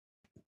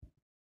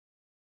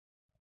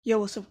Yo,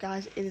 what's up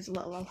guys, it is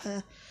DueLittleL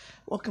here.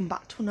 Welcome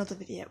back to another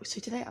video. So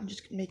today I'm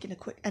just making a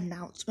quick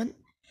announcement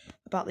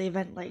about the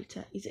event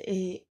later.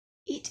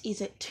 It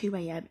is at 2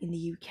 AM in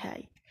the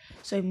UK.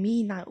 So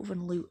me, Nightwolf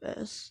and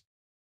Looters,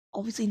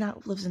 obviously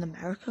Nightwolf lives in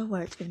America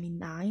where it's going to be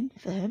 9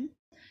 for him.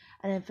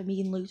 And then for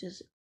me and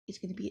Looters, it's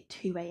going to be at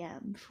 2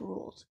 AM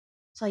for us.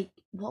 It's like,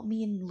 what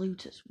me and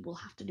Looters will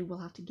have to do, we'll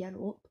have to get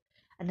up.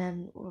 And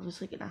then we're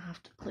obviously going to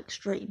have to click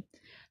stream.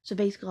 So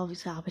basically,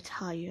 obviously I'll be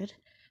tired.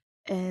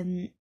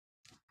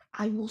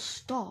 I will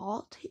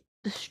start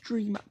the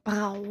stream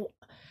about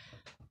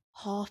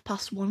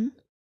 1:30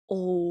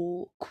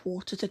 or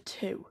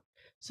 1:45.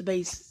 So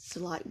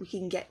basically, like, we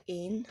can get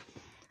into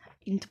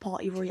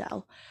Party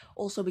Royale.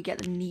 Also, we get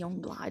the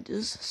neon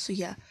gliders. So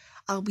yeah,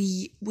 I'll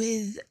be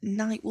with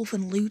Nightwolf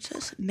and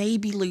Looters.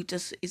 Maybe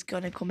Looters is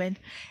gonna come in.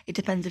 It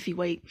depends if he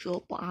wakes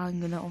up, but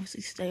I'm gonna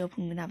obviously stay up.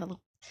 I'm gonna have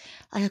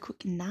a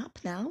quick nap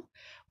now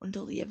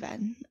until the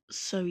event.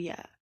 So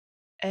yeah,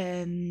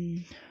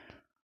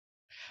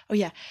 oh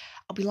yeah,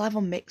 I'll be live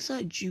on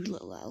MIXAR,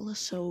 DueLittleL,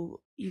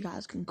 so you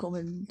guys can come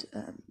and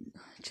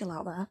chill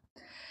out there.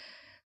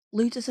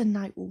 Looters and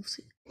Nightwolf's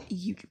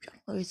YouTube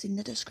channel is in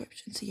the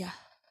description, so yeah,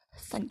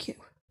 thank you.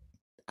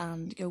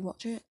 And go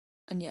watch it.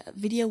 And yeah,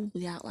 video will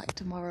be out like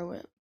tomorrow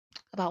at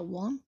about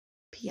 1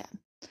 PM.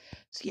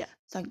 So yeah,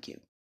 thank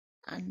you.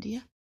 And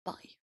yeah,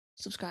 bye.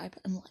 Subscribe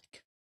and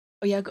like.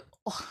 Oh yeah,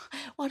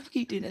 why do I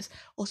keep doing this?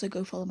 Also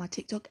go follow my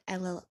TikTok,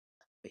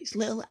 it's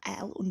little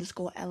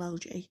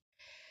L_LLG.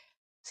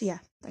 So yeah,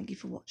 thank you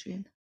for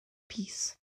watching. Peace.